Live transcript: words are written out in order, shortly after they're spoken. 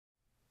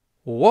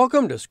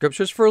Welcome to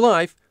Scriptures for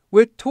Life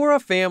with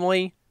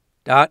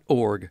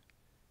TorahFamily.org.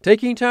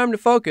 Taking time to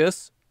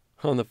focus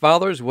on the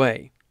Father's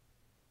way.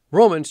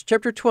 Romans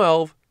chapter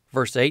 12,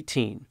 verse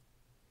 18.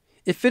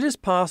 If it is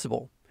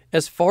possible,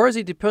 as far as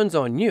it depends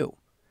on you,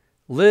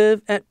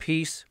 live at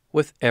peace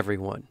with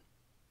everyone.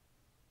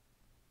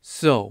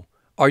 So,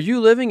 are you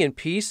living in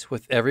peace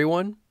with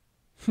everyone?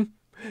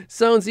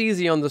 Sounds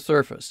easy on the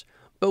surface,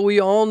 but we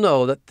all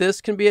know that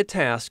this can be a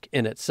task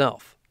in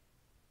itself.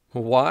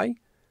 Why?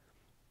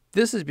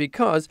 This is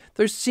because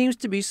there seems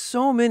to be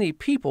so many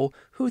people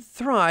who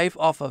thrive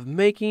off of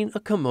making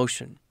a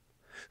commotion,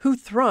 who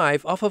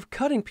thrive off of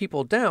cutting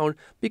people down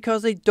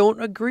because they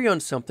don't agree on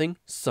something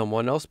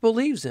someone else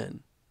believes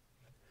in.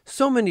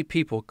 So many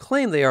people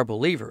claim they are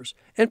believers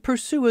and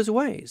pursue His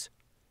ways,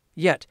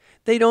 yet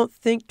they don't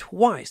think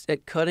twice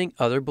at cutting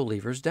other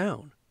believers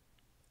down.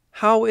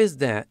 How is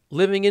that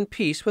living in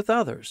peace with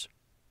others?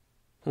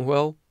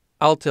 Well,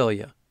 I'll tell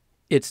you,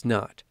 it's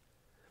not.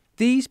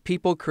 These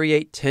people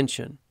create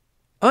tension,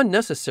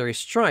 unnecessary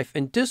strife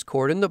and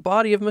discord in the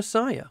body of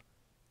Messiah.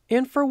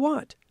 And for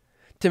what?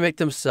 To make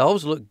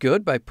themselves look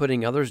good by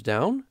putting others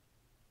down?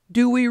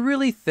 Do we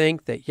really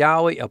think that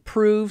Yahweh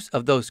approves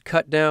of those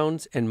cut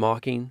downs and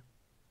mocking?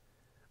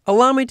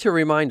 Allow me to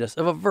remind us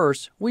of a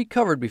verse we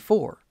covered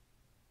before.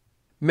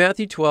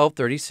 Matthew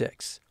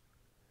 12:36.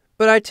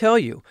 But I tell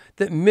you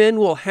that men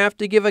will have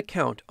to give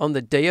account on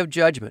the day of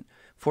judgment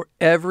for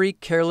every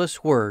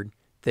careless word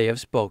they have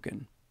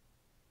spoken.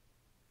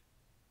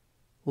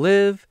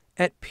 Live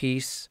at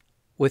peace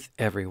with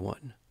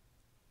everyone.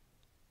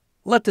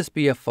 Let this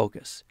be a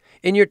focus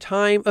in your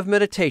time of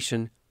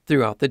meditation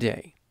throughout the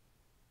day.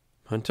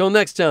 Until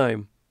next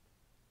time,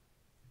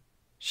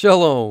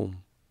 Shalom.